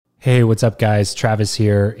Hey, what's up, guys? Travis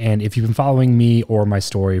here. And if you've been following me or my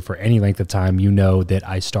story for any length of time, you know that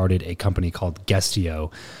I started a company called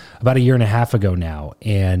Guestio about a year and a half ago now.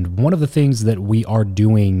 And one of the things that we are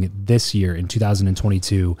doing this year in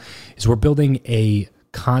 2022 is we're building a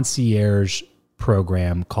concierge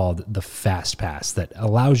program called the Fast Pass that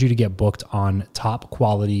allows you to get booked on top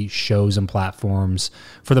quality shows and platforms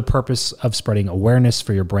for the purpose of spreading awareness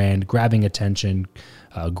for your brand, grabbing attention,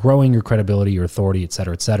 growing your credibility, your authority, et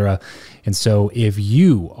cetera, et cetera. And so if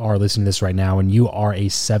you are listening to this right now and you are a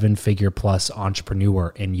 7-figure plus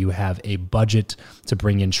entrepreneur and you have a budget to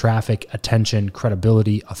bring in traffic, attention,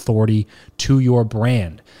 credibility, authority to your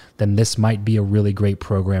brand, then this might be a really great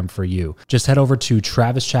program for you. Just head over to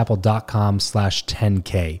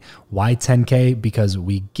travischappell.com/10K. Why 10K? Because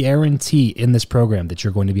we guarantee in this program that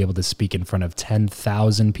you're going to be able to speak in front of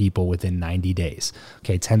 10,000 people within 90 days.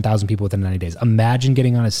 Okay, 10,000 people within 90 days. Imagine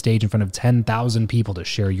getting on a stage in front of 10,000 people to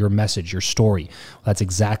share your message, your story. Well, that's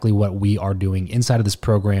exactly what we are doing inside of this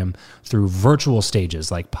program through virtual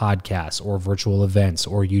stages like podcasts or virtual events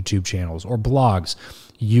or YouTube channels or blogs.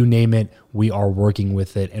 You name it, we are working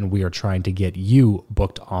with it, and we are trying to get you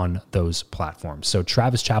booked on those platforms. So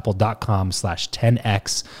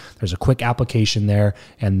travischappell.com/10X. There's a quick application there,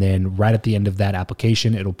 and then right at the end of that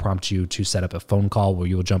application, it'll prompt you to set up a phone call where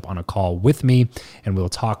you will jump on a call with me, and we'll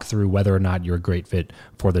talk through whether or not you're a great fit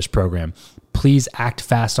for this program. Please act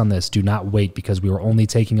fast on this. Do not wait, because we are only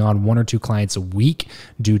taking on 1 or 2 clients a week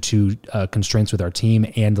due to constraints with our team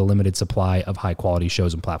and the limited supply of high quality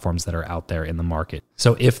shows and platforms that are out there in the market.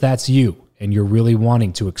 So if that's you and you're really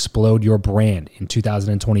wanting to explode your brand in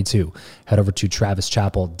 2022, head over to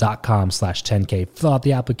travischappell.com/10K, fill out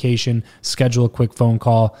the application, schedule a quick phone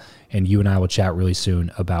call, and you and I will chat really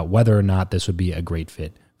soon about whether or not this would be a great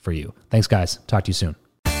fit for you. Thanks, guys. Talk to you soon.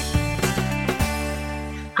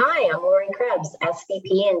 Hi, I'm Lori Krebs,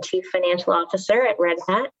 SVP and Chief Financial Officer at Red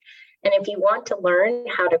Hat. And if you want to learn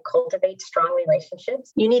how to cultivate strong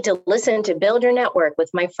relationships, you need to listen to Build Your Network with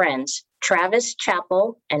my friends, Travis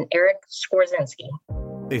Chappell and Eric Skwarczynski.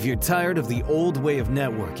 If you're tired of the old way of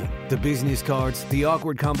networking, the business cards, the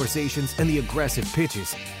awkward conversations, and the aggressive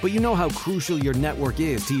pitches, but you know how crucial your network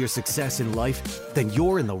is to your success in life, then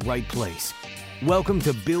you're in the right place. Welcome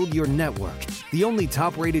to Build Your Network, the only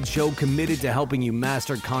top-rated show committed to helping you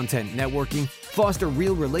master content networking, foster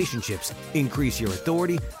real relationships, increase your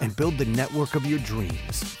authority, and build the network of your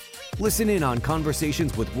dreams. Listen in on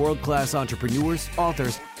conversations with world-class entrepreneurs,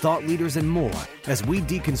 authors, thought leaders, and more as we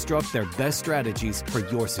deconstruct their best strategies for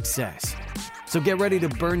your success. So get ready to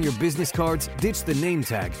burn your business cards, ditch the name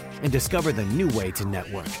tag, and discover the new way to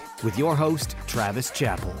network with your host, Travis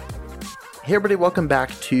Chappell. Hey everybody, welcome back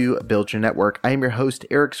to Build Your Network. I am your host,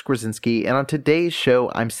 Eric Skwarczynski, and on today's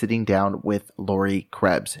show, I'm sitting down with Lori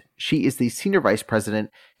Krebs. She is the Senior Vice President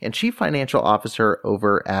and Chief Financial Officer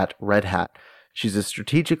over at Red Hat. She's a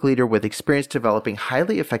strategic leader with experience developing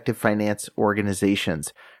highly effective finance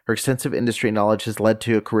organizations. Her extensive industry knowledge has led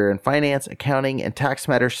to a career in finance, accounting, and tax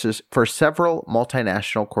matters for several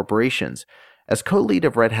multinational corporations. As co-lead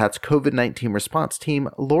of Red Hat's COVID-19 response team,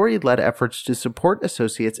 Lori led efforts to support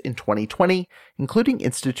associates in 2020, including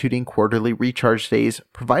instituting quarterly recharge days,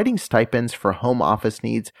 providing stipends for home office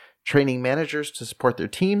needs, training managers to support their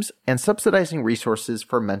teams, and subsidizing resources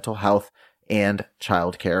for mental health and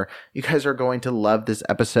childcare. You guys are going to love this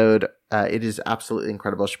episode. It is absolutely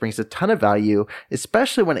incredible. She brings a ton of value,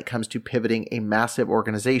 especially when it comes to pivoting a massive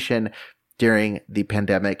organization during the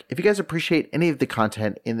pandemic. If you guys appreciate any of the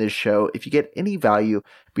content in this show, if you get any value,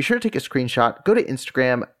 be sure to take a screenshot, go to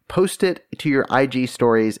Instagram, post it to your IG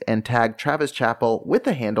stories, and tag Travis Chappell with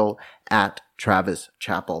the handle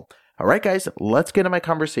 @TravisChappell. All right, guys, let's get into my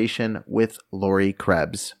conversation with Lori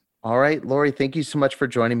Krebs. All right, Lori, thank you so much for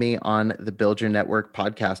joining me on the Build Your Network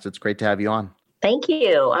podcast. It's great to have you on. Thank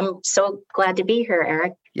you. I'm so glad to be here,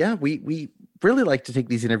 Eric. Yeah, we really like to take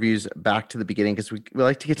these interviews back to the beginning because we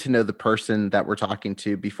like to get to know the person that we're talking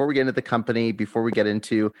to before we get into the company, before we get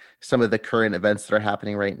into some of the current events that are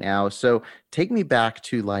happening right now. So take me back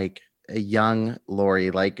to like a young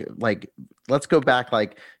Lori, like let's go back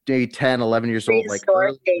like maybe 10, 11 years old, like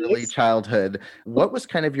early childhood. What was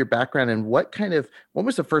kind of your background and what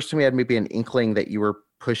was the first time you had maybe an inkling that you were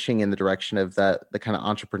pushing in the direction of the kind of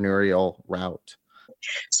entrepreneurial route?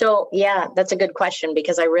 So, yeah, that's a good question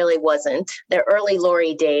because I really wasn't. The early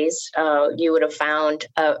Lori days, you would have found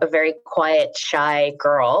a very quiet, shy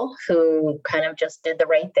girl who kind of just did the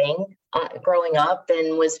right thing growing up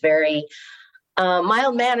and was very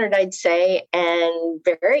mild-mannered, I'd say, and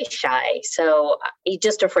very shy. So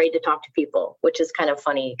just afraid to talk to people, which is kind of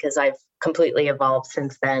funny because I've completely evolved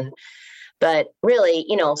since then. But really,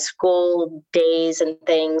 school days and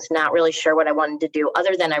things, not really sure what I wanted to do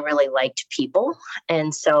other than I really liked people.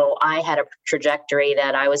 And so I had a trajectory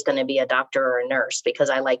that I was going to be a doctor or a nurse because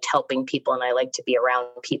I liked helping people and I liked to be around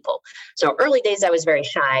people. So early days, I was very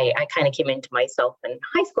shy. I kind of came into myself in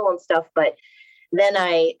high school and stuff, but then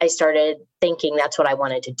I started thinking that's what I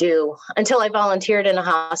wanted to do until I volunteered in a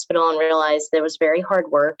hospital and realized there was very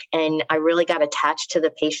hard work. And I really got attached to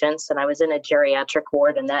the patients, and I was in a geriatric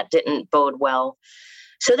ward, and that didn't bode well.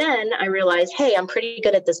 So then I realized, hey, I'm pretty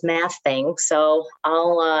good at this math thing. So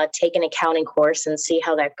I'll take an accounting course and see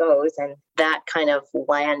how that goes. And that kind of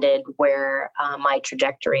landed where my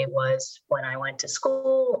trajectory was when I went to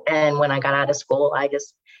school. And when I got out of school,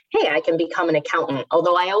 hey, I can become an accountant.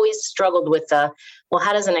 Although I always struggled with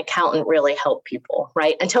how does an accountant really help people,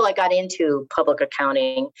 right? Until I got into public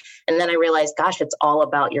accounting. And then I realized, gosh, it's all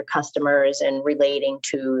about your customers and relating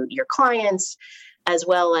to your clients, as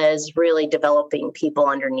well as really developing people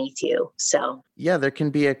underneath you. So yeah, there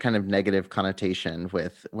can be a kind of negative connotation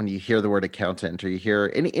with when you hear the word accountant or you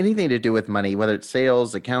hear anything to do with money, whether it's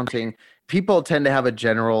sales, accounting. People tend to have a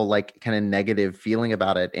general kind of negative feeling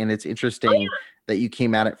about it. And it's interesting that you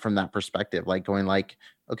came at it from that perspective, going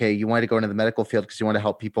okay, you wanted to go into the medical field because you want to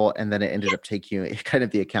help people. And then it ended up taking you kind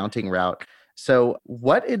of the accounting route. So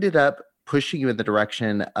what ended up pushing you in the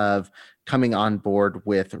direction of coming on board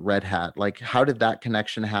with Red Hat? How did that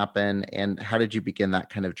connection happen and how did you begin that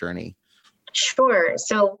kind of journey? Sure.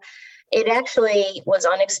 So it actually was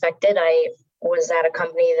unexpected. I was at a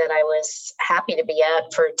company that I was happy to be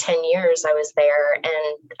at for 10 years. I was there,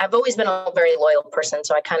 and I've always been a very loyal person.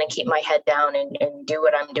 So I kind of keep my head down and do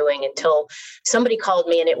what I'm doing until somebody called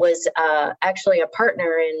me, and it was actually a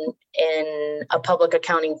partner in a public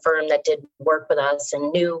accounting firm that did work with us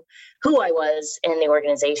and knew who I was in the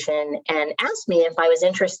organization, and asked me if I was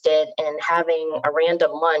interested in having a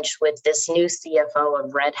random lunch with this new CFO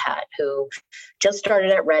of Red Hat, who just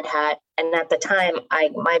started at Red Hat. And at the time,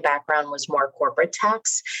 my background was more corporate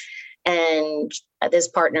tax. And this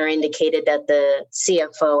partner indicated that the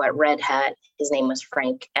CFO at Red Hat, his name was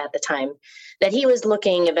Frank at the time, that he was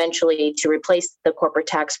looking eventually to replace the corporate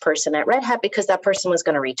tax person at Red Hat because that person was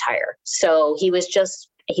going to retire. So he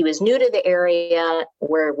was new to the area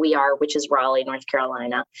where we are, which is Raleigh, North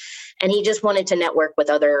Carolina. And he just wanted to network with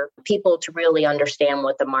other people to really understand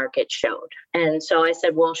what the market showed. And so I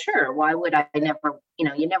said, well, sure. Why would I never,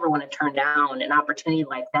 you never want to turn down an opportunity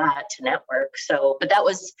like that to network. So, but that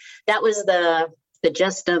was the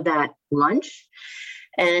gist of that lunch.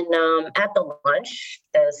 And at the lunch,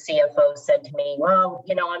 the CFO said to me, well,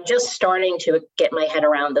 I'm just starting to get my head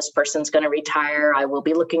around this person's going to retire. I will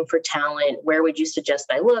be looking for talent. Where would you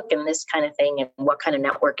suggest I look? And this kind of thing. And what kind of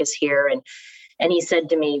network is here? And he said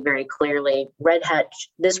to me very clearly, Red Hat,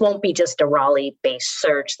 this won't be just a Raleigh-based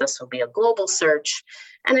search. This will be a global search.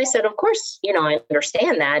 And I said, of course, I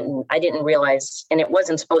understand that. And I didn't realize, and it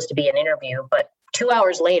wasn't supposed to be an interview, but 2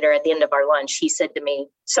 hours later, at the end of our lunch, he said to me,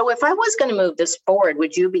 so if I was going to move this forward,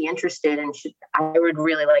 would you be interested? And I would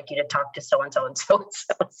really like you to talk to so-and-so and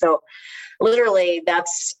so-and-so. So literally,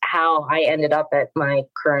 that's how I ended up at my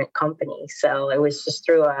current company. So it was just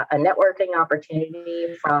through a networking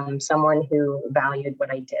opportunity from someone who valued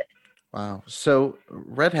what I did. Wow. So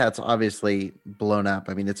Red Hat's obviously blown up.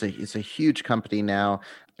 I mean, it's a huge company now.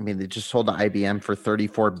 I mean, they just sold to IBM for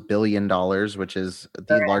 $34 billion, which is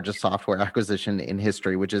the largest software acquisition in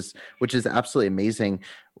history, which is absolutely amazing.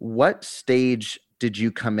 What stage did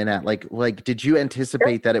you come in at? Like, did you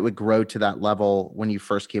anticipate that it would grow to that level when you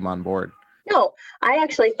first came on board? No, I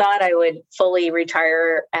actually thought I would fully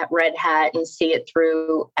retire at Red Hat and see it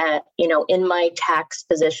through in my tax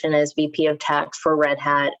position as VP of tax for Red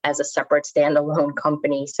Hat as a separate standalone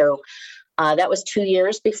company. So that was 2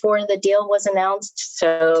 years before the deal was announced.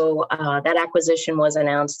 So that acquisition was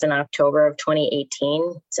announced in October of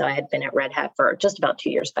 2018. So I had been at Red Hat for just about 2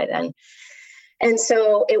 years by then. And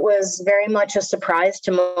so it was very much a surprise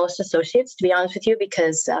to most associates, to be honest with you,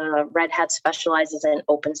 because Red Hat specializes in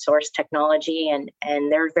open source technology, and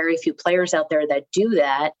there are very few players out there that do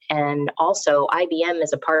that. And also IBM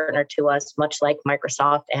is a partner to us, much like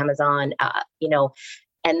Microsoft, Amazon,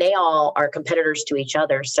 and they all are competitors to each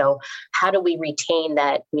other. So how do we retain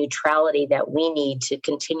that neutrality that we need to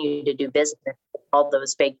continue to do business with all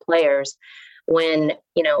those big players when,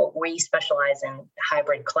 we specialize in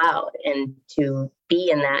hybrid cloud? And to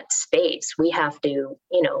be in that space, we have to,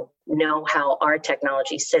 know how our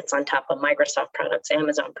technology sits on top of Microsoft products,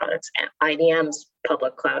 Amazon products, IBM's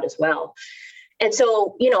public cloud as well. And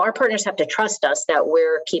so, our partners have to trust us that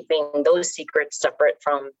we're keeping those secrets separate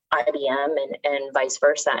from IBM and vice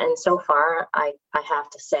versa. And so far, I have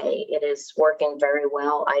to say it is working very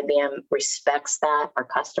well. IBM respects that. Our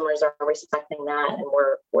customers are respecting that, and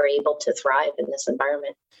we're able to thrive in this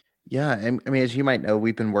environment. Yeah, I mean, as you might know,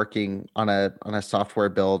 we've been working on a software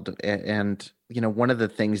build, and one of the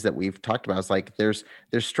things that we've talked about is like there's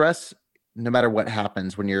stress no matter what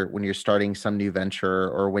happens when you're starting some new venture,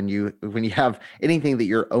 or when you have anything that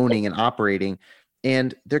you're owning and operating.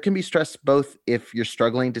 And there can be stress both if you're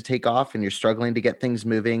struggling to take off and you're struggling to get things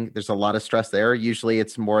moving. There's a lot of stress there. Usually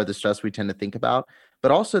it's more of the stress we tend to think about.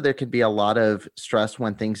 But also there could be a lot of stress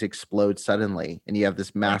when things explode suddenly and you have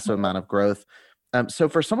this massive amount of growth. So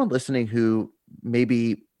for someone listening who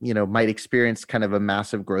maybe, might experience kind of a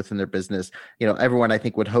massive growth in their business, everyone I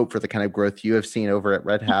think would hope for the kind of growth you have seen over at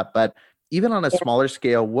Red Hat. But even on a smaller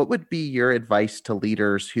scale, what would be your advice to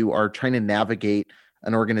leaders who are trying to navigate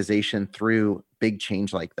an organization through big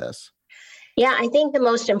change like this? Yeah, I think the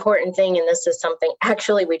most important thing, and this is something,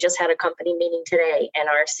 actually, we just had a company meeting today, and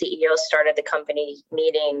our CEO started the company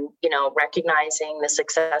meeting, recognizing the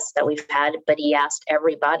success that we've had, but he asked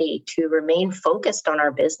everybody to remain focused on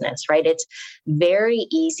our business, right? It's very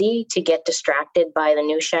easy to get distracted by the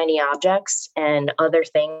new shiny objects and other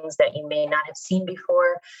things that you may not have seen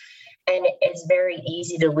before. And it's very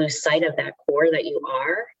easy to lose sight of that core that you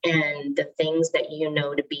are and the things that you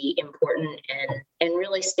know to be important, and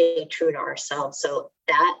really stay true to ourselves. So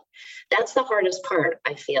that's the hardest part,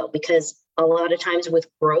 I feel, because a lot of times with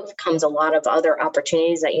growth comes a lot of other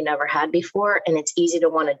opportunities that you never had before. And it's easy to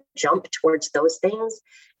want to jump towards those things.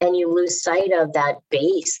 And you lose sight of that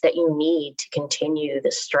base that you need to continue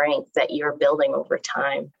the strength that you're building over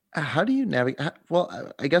time. How do you navigate?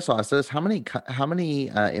 Well, I guess I'll ask this: how many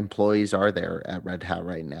employees are there at Red Hat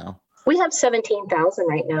right now? We have 17,000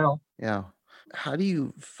 right now. Yeah. How do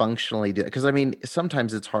you functionally do it? Because I mean,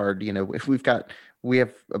 sometimes it's hard. If we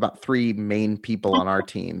have about 3 main people on our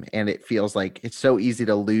team, and it feels like it's so easy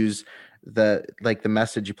to lose the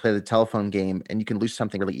message. You play the telephone game, and you can lose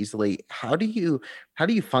something really easily. How do you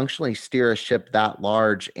functionally steer a ship that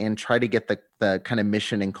large and try to get the kind of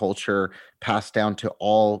mission and culture passed down to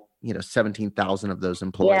all 17,000 of those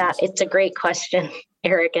employees? Yeah, it's a great question,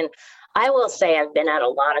 Eric. And I will say I've been at a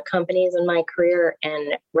lot of companies in my career,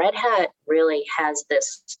 and Red Hat really has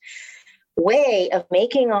this way of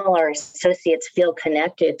making all our associates feel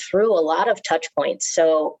connected through a lot of touch points.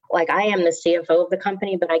 So like I am the CFO of the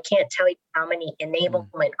company, but I can't tell you how many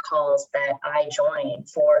enablement calls that I join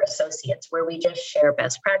for associates where we just share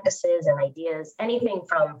best practices and ideas, anything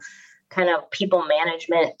from kind of people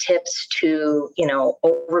management tips to,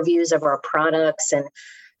 overviews of our products. And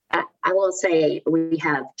I will say we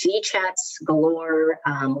have G-chats galore.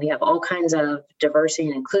 We have all kinds of diversity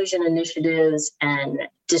and inclusion initiatives and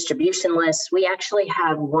distribution lists. We actually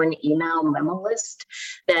have one email memo list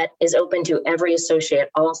that is open to every associate.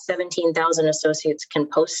 All 17,000 associates can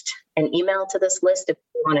post an email to this list if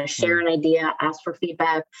you want to share an idea, ask for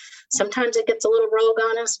feedback. Sometimes it gets a little rogue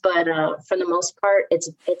on us, but for the most part, it's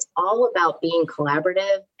all about being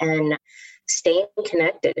collaborative and staying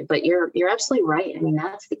connected. But you're absolutely right. I mean,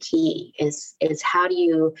 that's the key is how do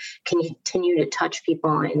you continue to touch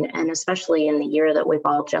people, and especially in the year that we've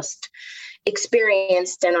all just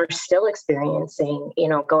experienced and are still experiencing,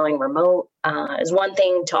 going remote is one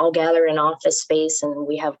thing to all gather in office space, and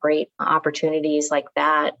we have great opportunities like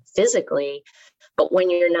that physically. But when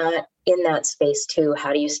you're not in that space too,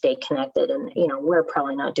 how do you stay connected? And, we're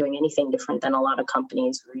probably not doing anything different than a lot of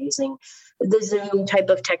companies. We're using the Zoom type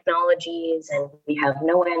of technologies, and we have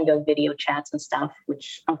no end of video chats and stuff,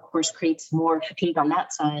 which of course creates more fatigue on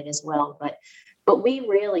that side as well. But we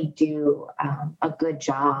really do a good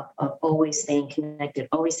job of always staying connected,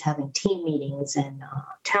 always having team meetings and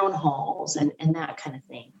town halls and that kind of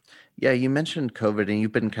thing. Yeah, you mentioned COVID, and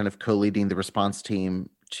you've been kind of co-leading the response team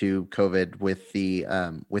to COVID with the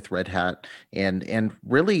with Red Hat, and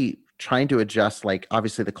really trying to adjust, like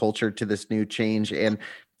obviously the culture to this new change. And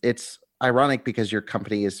it's ironic because your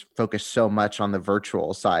company is focused so much on the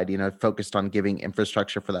virtual side, focused on giving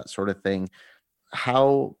infrastructure for that sort of thing.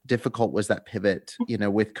 How difficult was that pivot,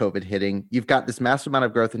 with COVID hitting? You've got this massive amount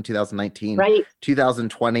of growth in 2019, right?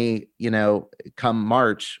 2020, come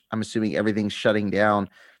March, I'm assuming everything's shutting down.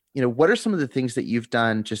 What are some of the things that you've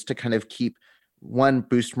done just to kind of keep, one,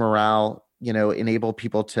 boost morale, enable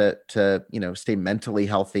people to stay mentally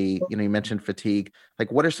healthy? You mentioned fatigue.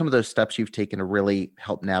 Like, what are some of those steps you've taken to really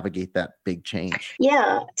help navigate that big change?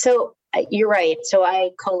 Yeah. So You're right. So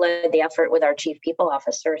I co-led the effort with our chief people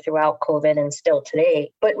officer throughout COVID and still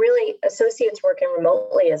today. But really, associates working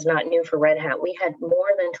remotely is not new for Red Hat. We had more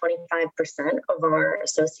than 25% of our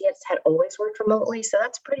associates had always worked remotely. So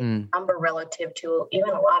that's a pretty number relative to even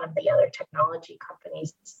a lot of the other technology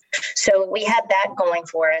companies. So we had that going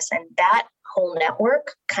for us. And that whole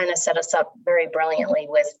network kind of set us up very brilliantly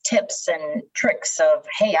with tips and tricks of,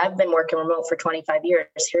 hey, I've been working remote for 25 years.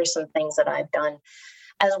 Here's some things that I've done.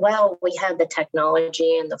 As well, we had the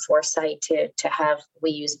technology and the foresight to have,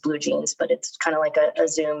 we use BlueJeans, but it's kind of like a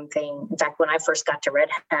Zoom thing. In fact, when I first got to Red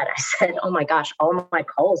Hat, I said, oh my gosh, all my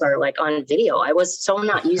calls are like on video. I was so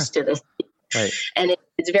not used to this. Right. And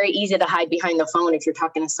it's very easy to hide behind the phone if you're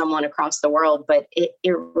talking to someone across the world, but it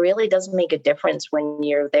really does make a difference when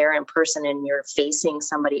you're there in person and you're facing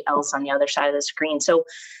somebody else on the other side of the screen. So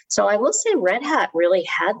I will say Red Hat really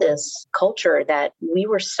had this culture that we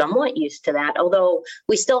were somewhat used to that, although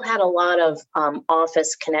we still had a lot of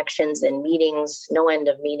office connections and meetings, no end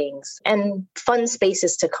of meetings, and fun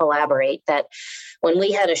spaces to collaborate that when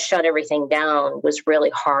we had to shut everything down was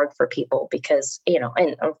really hard for people because,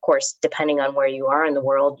 and of course, depending on where you are in the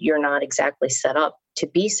world, you're not exactly set up to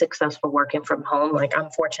be successful working from home. Like I'm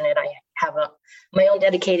fortunate, I have my own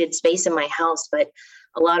dedicated space in my house, but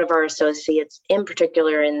a lot of our associates, in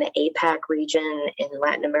particular in the APAC region in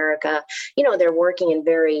Latin America, they're working in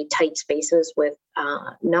very tight spaces with a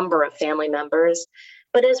number of family members.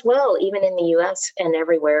 But as well, even in the US and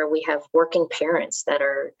everywhere, we have working parents that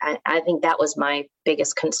are, I think that was my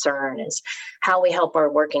biggest concern is how we help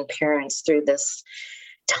our working parents through this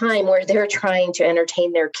time where they're trying to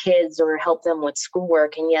entertain their kids or help them with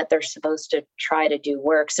schoolwork, and yet they're supposed to try to do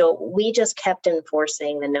work. So we just kept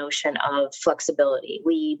enforcing the notion of flexibility.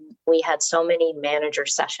 We had so many manager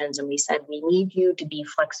sessions and we said, we need you to be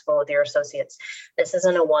flexible with your associates. This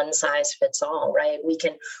isn't a one size fits all, right? We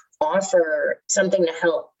can offer something to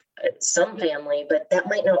help some family, but that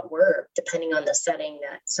might not work depending on the setting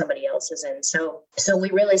that somebody else is in. So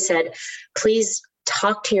we really said, please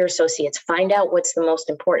talk to your associates, find out what's the most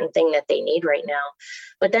important thing that they need right now.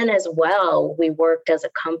 But then as well, we worked as a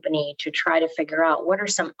company to try to figure out what are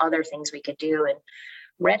some other things we could do. And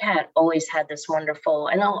Red Hat always had this wonderful,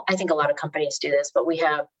 and I think a lot of companies do this, but we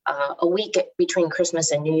have a week between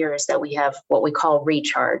Christmas and New Year's that we have what we call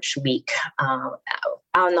Recharge Week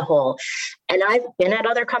on the whole. And I've been at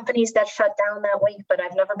other companies that shut down that week, but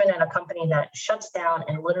I've never been at a company that shuts down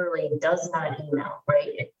and literally does not email,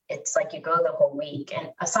 right? It's like you go the whole week. And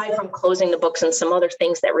aside from closing the books and some other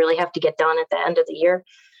things that really have to get done at the end of the year,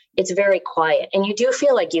 it's very quiet. And you do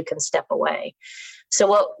feel like you can step away. So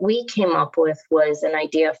what we came up with was an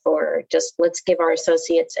idea for just let's give our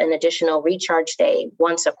associates an additional recharge day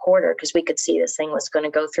once a quarter, because we could see this thing was going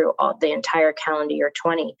to go through the entire calendar year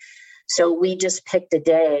 20. So we just picked a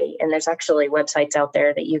day, and there's actually websites out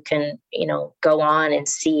there that you can, go on and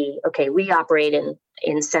see, okay, we operate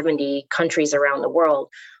in 70 countries around the world.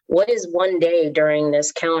 What is one day during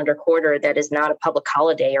this calendar quarter that is not a public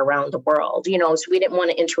holiday around the world? So we didn't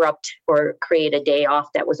want to interrupt or create a day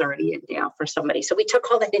off that was already a day off for somebody. So we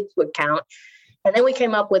took all that into account. And then we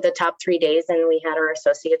came up with the top 3 days, and we had our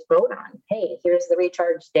associates vote on, hey, here's the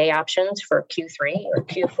recharge day options for Q3 or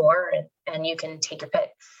Q4, and you can take your pick.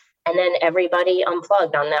 And then everybody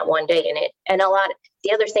unplugged on that one day.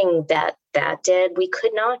 The other thing that did, we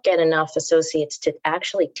could not get enough associates to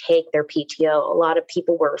actually take their PTO. A lot of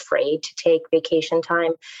people were afraid to take vacation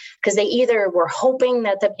time because they either were hoping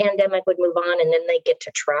that the pandemic would move on and then they get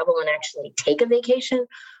to travel and actually take a vacation,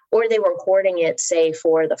 or they were hoarding it, say,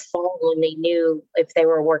 for the fall when they knew if they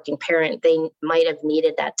were a working parent, they might have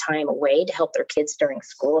needed that time away to help their kids during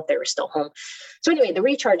school if they were still home. So anyway, the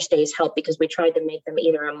recharge days helped because we tried to make them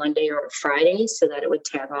either a Monday or a Friday so that it would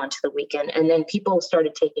tag on to the weekend. And then people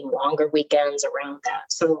started taking longer weekends around that.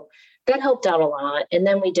 So that helped out a lot. And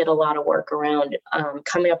then we did a lot of work around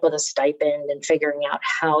coming up with a stipend and figuring out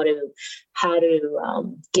how to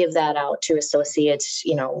give that out to associates.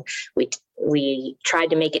 We tried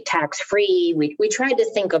to make it tax-free. We tried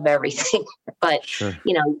to think of everything, but sure.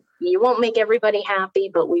 You won't make everybody happy,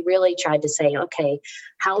 but we really tried to say, okay,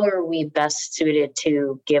 how are we best suited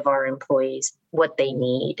to give our employees what they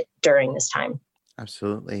need during this time?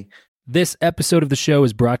 Absolutely. This episode of the show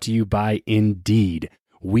is brought to you by Indeed.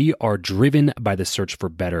 We are driven by the search for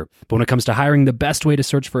better. But when it comes to hiring, the best way to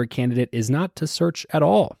search for a candidate is not to search at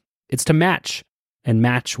all. It's to match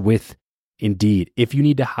with Indeed. If you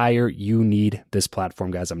need to hire, you need this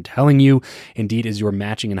platform, guys. I'm telling you, Indeed is your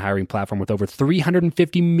matching and hiring platform with over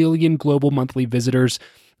 350 million global monthly visitors,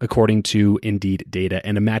 according to Indeed data,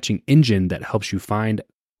 and a matching engine that helps you find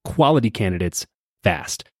quality candidates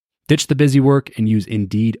fast. Ditch the busy work and use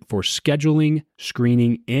Indeed for scheduling,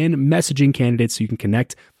 screening, and messaging candidates so you can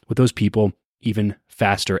connect with those people even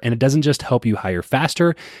faster. And it doesn't just help you hire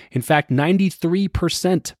faster. In fact,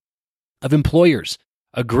 93% of employers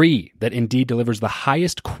agree that Indeed delivers the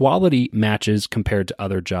highest quality matches compared to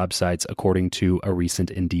other job sites, according to a recent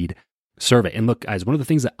Indeed survey. And look, guys, one of the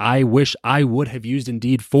things that I wish I would have used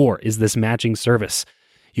Indeed for is this matching service.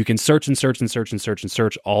 You can search and search and search and search and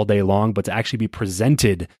search all day long, but to actually be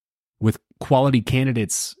presented with quality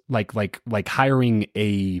candidates, like hiring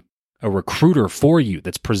a recruiter for you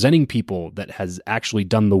that's presenting people that has actually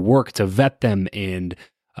done the work to vet them and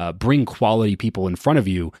bring quality people in front of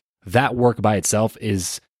you, that work by itself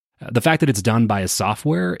is the fact that it's done by a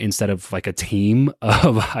software instead of like a team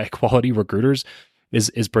of high quality recruiters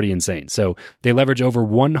is pretty insane. So they leverage over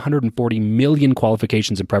 140 million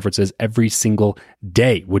qualifications and preferences every single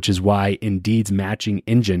day, which is why Indeed's matching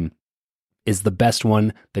engine is the best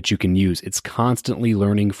one that you can use. It's constantly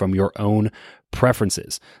learning from your own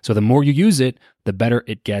preferences. So the more you use it, the better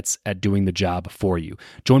it gets at doing the job for you.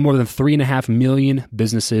 Join more than 3.5 million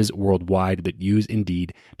businesses worldwide that use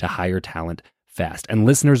Indeed to hire talent fast. And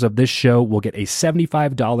listeners of this show will get a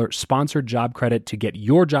 $75 sponsored job credit to get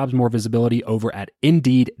your jobs more visibility over at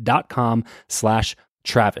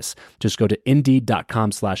Indeed.com/Travis. Just go to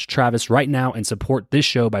Indeed.com/Travis right now and support this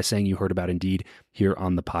show by saying you heard about Indeed here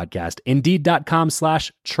on the podcast.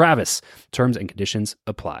 Indeed.com/Travis. Terms and conditions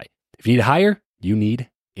apply. If you need to hire, you need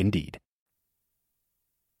Indeed.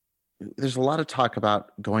 There's a lot of talk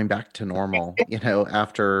about going back to normal,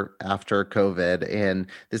 after COVID, and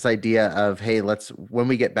this idea of, hey, when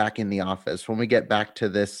we get back in the office, when we get back to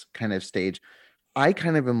this kind of stage, I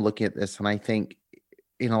kind of am looking at this and I think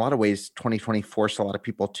in a lot of ways, 2020 forced a lot of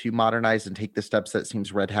people to modernize and take the steps that it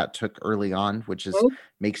seems Red Hat took early on, which is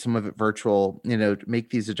make some of it virtual,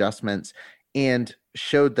 make these adjustments, and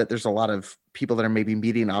showed that there's a lot of people that are maybe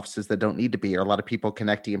meeting in offices that don't need to be, or a lot of people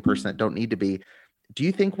connecting in person that don't need to be. Do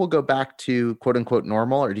you think we'll go back to quote unquote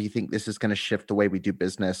normal, or do you think this is going to shift the way we do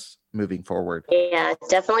business moving forward? Yeah,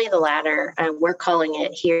 definitely the latter. We're calling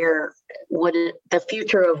it here the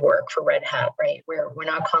future of work for Red Hat, right? We're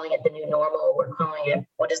not calling it the new normal. We're calling it,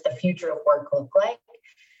 what does the future of work look like?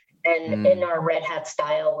 And in our Red Hat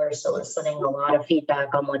style, we're soliciting a lot of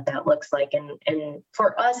feedback on what that looks like. And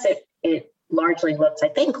for us, it largely looks, I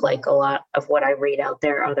think, like a lot of what I read out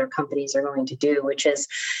there other companies are going to do, which is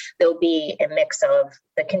there'll be a mix of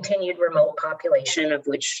the continued remote population, of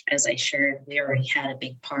which, as I shared, we already had a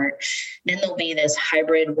big part. Then there'll be this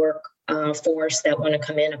hybrid work force that want to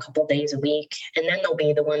come in a couple days a week. And then there'll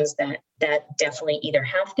be the ones that definitely either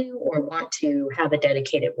have to or want to have a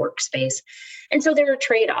dedicated workspace. And so there are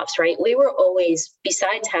trade-offs, right? We were always,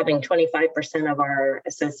 besides having 25% of our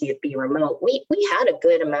associate be remote, we had a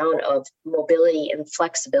good amount of mobility and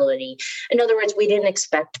flexibility. In other words, we didn't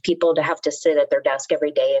expect people to have to sit at their desk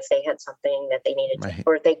every day if they had something that they needed to,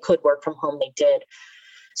 or they could work from home, they did.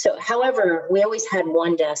 So, however, we always had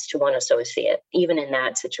one desk to one associate, even in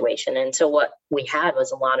that situation. And so what we had was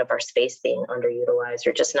a lot of our space being underutilized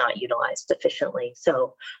or just not utilized sufficiently.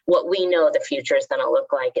 So what we know the future is going to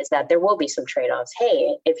look like is that there will be some trade-offs.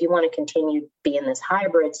 Hey, if you want to continue to be in this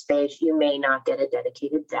hybrid space, you may not get a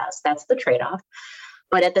dedicated desk. That's the trade-off.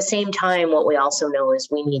 But at the same time, what we also know is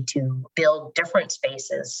we need to build different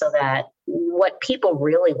spaces so that what people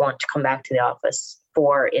really want to come back to the office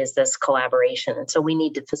for is this collaboration. And so we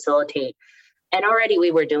need to facilitate, and already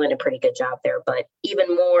we were doing a pretty good job there, but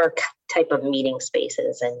even more type of meeting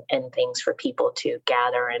spaces and things for people to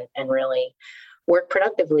gather and really work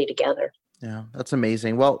productively together. Yeah, that's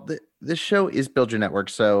amazing. Well, this show is Build Your Network,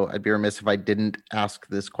 so I'd be remiss if I didn't ask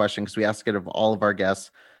this question because we ask it of all of our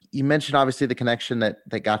guests. You mentioned obviously the connection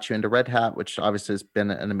that got you into Red Hat, which obviously has been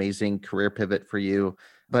an amazing career pivot for you.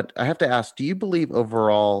 But I have to ask, do you believe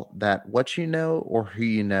overall that what you know or who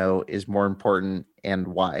you know is more important, and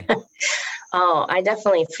why? Oh, I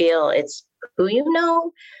definitely feel it's who you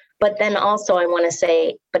know. But then also I want to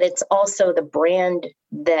say, but it's also the brand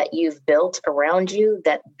that you've built around you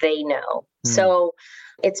that they know. So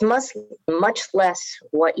it's much less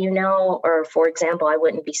what you know, or for example, I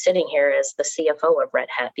wouldn't be sitting here as the CFO of Red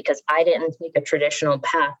Hat because I didn't take a traditional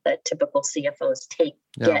path that typical CFOs take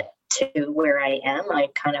get to where I am. I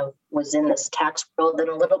kind of was in this tax world and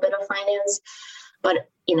a little bit of finance, but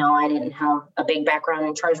I didn't have a big background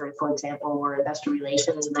in treasury, for example, or investor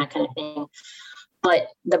relations and that kind of thing. But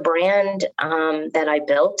the brand that I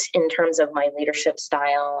built in terms of my leadership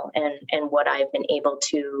style and what I've been able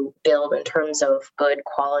to build in terms of good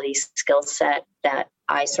quality skill set that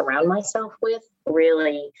I surround myself with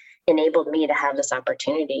really enabled me to have this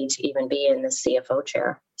opportunity to even be in the CFO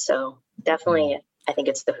chair. So definitely I think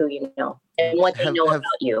it's the who you know and what they know about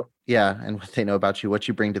you. Yeah, and what they know about you, what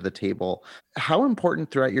you bring to the table. How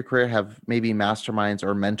important throughout your career have maybe masterminds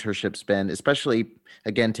or mentorships been, especially,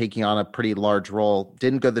 again, taking on a pretty large role?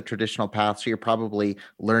 Didn't go the traditional path, so you're probably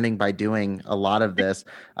learning by doing a lot of this.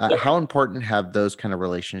 How important have those kind of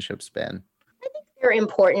relationships been? They're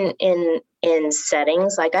important in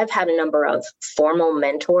settings. Like I've had a number of formal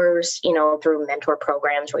mentors, through mentor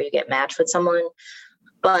programs where you get matched with someone.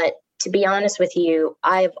 But to be honest with you,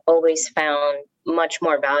 I've always found much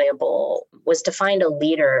more valuable was to find a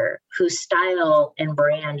leader whose style and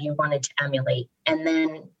brand you wanted to emulate, and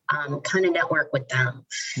then kind of network with them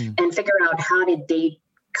and figure out how did they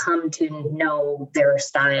come to know their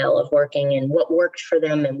style of working and what worked for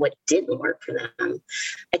them and what didn't work for them.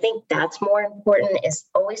 I think that's more important, is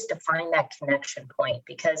always to find that connection point,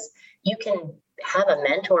 because you can have a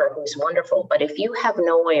mentor who's wonderful, but if you have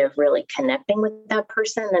no way of really connecting with that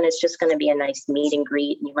person, then it's just going to be a nice meet and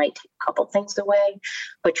greet and you might take a couple things away,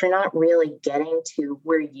 but you're not really getting to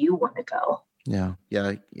where you want to go. Yeah.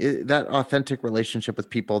 That authentic relationship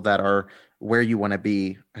with people that are where you want to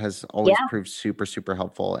be has always proved super, super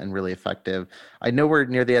helpful and really effective. I know we're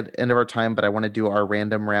near the end of our time, but I want to do our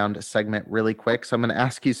random round segment really quick. So I'm going to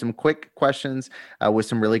ask you some quick questions with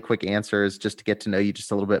some really quick answers just to get to know you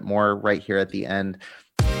just a little bit more right here at the end.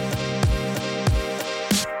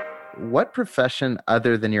 What profession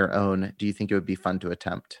other than your own do you think it would be fun to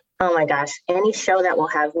attempt? Oh my gosh, any show that will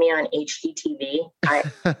have me on HGTV.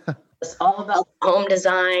 It's all about home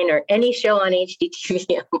design or any show on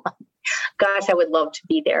HGTV. Gosh, I would love to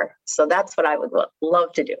be there. So that's what I would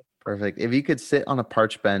love to do. Perfect. If you could sit on a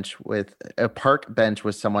park bench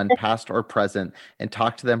with someone past or present and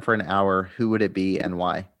talk to them for an hour, who would it be and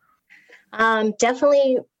why?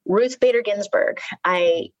 Definitely Ruth Bader Ginsburg.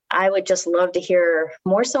 I would just love to hear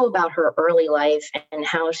more so about her early life and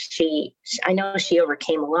how I know she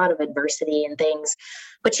overcame a lot of adversity and things,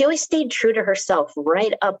 but she always stayed true to herself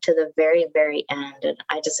right up to the very, very end. And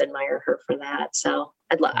I just admire her for that. So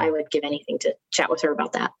I would give anything to chat with her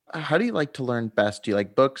about that. How do you like to learn best? Do you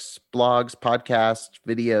like books, blogs, podcasts,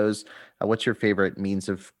 videos? What's your favorite means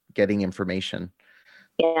of getting information?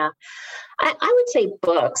 Yeah, I would say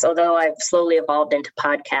books, although I've slowly evolved into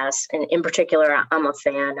podcasts. And in particular, I'm a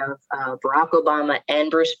fan of Barack Obama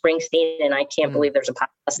and Bruce Springsteen. And I can't believe there's a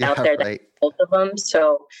podcast out there that both of them.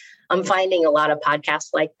 So I'm finding a lot of podcasts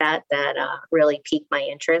like that really pique my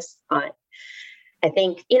interest. But I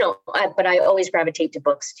think, but I always gravitate to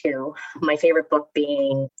books too. My favorite book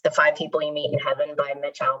being The 5 People You Meet in Heaven by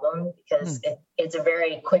Mitch Albom, because it's a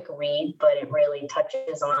very quick read, but it really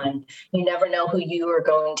touches on, you never know who you are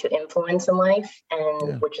going to influence in life.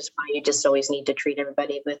 And which is why you just always need to treat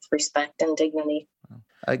everybody with respect and dignity.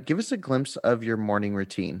 Give us a glimpse of your morning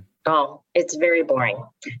routine. Oh, it's very boring.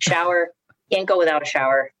 Shower. Can't go without a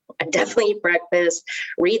shower. I definitely eat breakfast,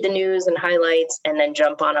 read the news and highlights, and then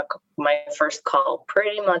jump on my first call.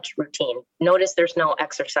 Pretty much routine. Notice there's no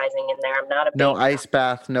exercising in there. I'm not a no ice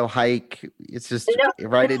bath, no hike. It's just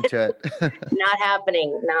right into it. Not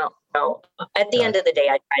happening. No. At the end of the day,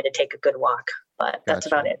 I try to take a good walk, but that's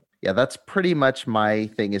about it. Yeah, that's pretty much my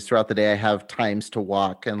thing. Is throughout the day I have times to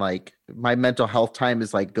walk, and like my mental health time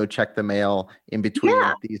is like go check the mail in between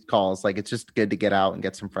these calls. Like it's just good to get out and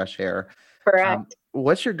get some fresh air. Correct.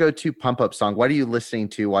 What's your go-to pump-up song? What are you listening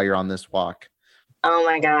to while you're on this walk? Oh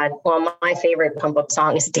my God. Well, my favorite pump-up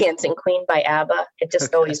song is Dancing Queen by ABBA. It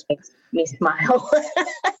just always makes me smile.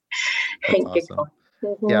 Awesome.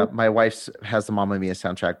 Yeah, my wife has the Mamma Mia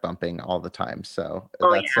soundtrack bumping all the time. So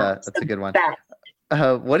that's a good one.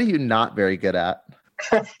 What are you not very good at?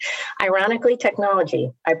 Ironically,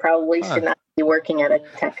 technology. I probably should not be working at a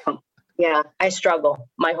tech company. Yeah, I struggle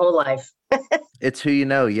my whole life. It's who you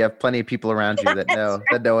know. You have plenty of people around you that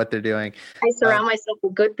know what they're doing. I surround myself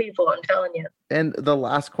with good people, I'm telling you. And the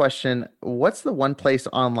last question, what's the one place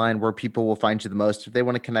online where people will find you the most? If they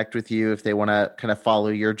want to connect with you, if they want to kind of follow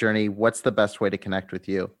your journey, what's the best way to connect with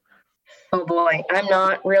you? Oh boy, I'm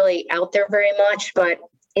not really out there very much, but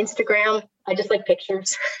Instagram, I just like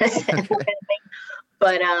pictures.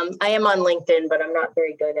 But I am on LinkedIn, but I'm not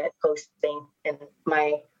very good at posting. And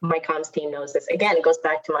my comms team knows this. Again, it goes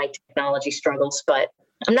back to my technology struggles, but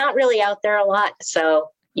I'm not really out there a lot. So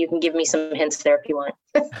you can give me some hints there if you want.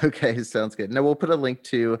 Okay, sounds good. No, we'll put a link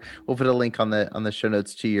on the show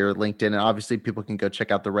notes to your LinkedIn, and obviously people can go check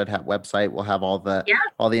out the Red Hat website. We'll have all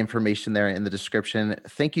the information there in the description.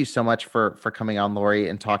 Thank you so much for coming on, Lori,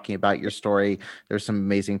 and talking about your story. There's some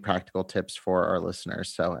amazing practical tips for our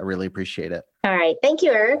listeners, so I really appreciate it. All right. Thank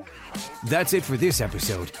you, Eric. That's it for this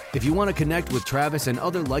episode. If you want to connect with Travis and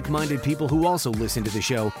other like-minded people who also listen to the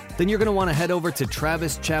show, then you're going to want to head over to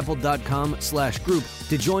travischappell.com/group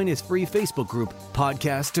to join his free Facebook group,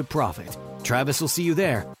 Podcast to Profit. Travis will see you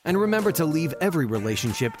there. And remember to leave every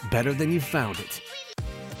relationship better than you found it.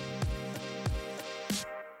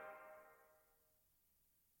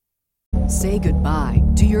 Say goodbye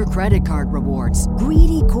to your credit card rewards.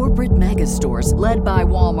 Greedy corporate mega stores, led by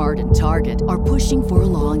Walmart and Target, are pushing for a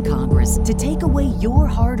law in Congress to take away your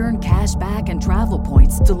hard-earned cash back and travel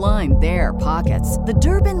points to line their pockets. The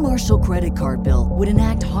Durbin-Marshall credit card bill would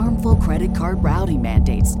enact harmful credit card routing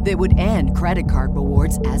mandates that would end credit card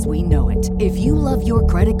rewards as we know it. If you love your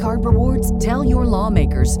credit card rewards, tell your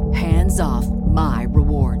lawmakers, hands off my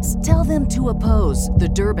rewards. Tell them to oppose the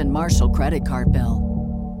Durbin-Marshall credit card bill.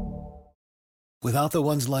 Without the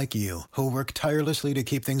ones like you, who work tirelessly to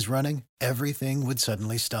keep things running, everything would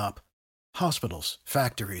suddenly stop. Hospitals,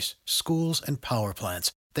 factories, schools, and power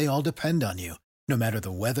plants, they all depend on you. No matter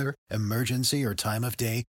the weather, emergency, or time of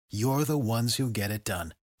day, you're the ones who get it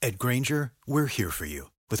done. At Grainger, we're here for you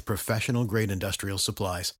with professional-grade industrial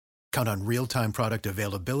supplies. Count on real-time product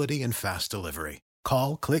availability and fast delivery.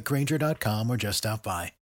 Call, click Grainger.com, or just stop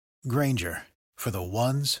by. Grainger, for the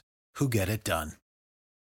ones who get it done.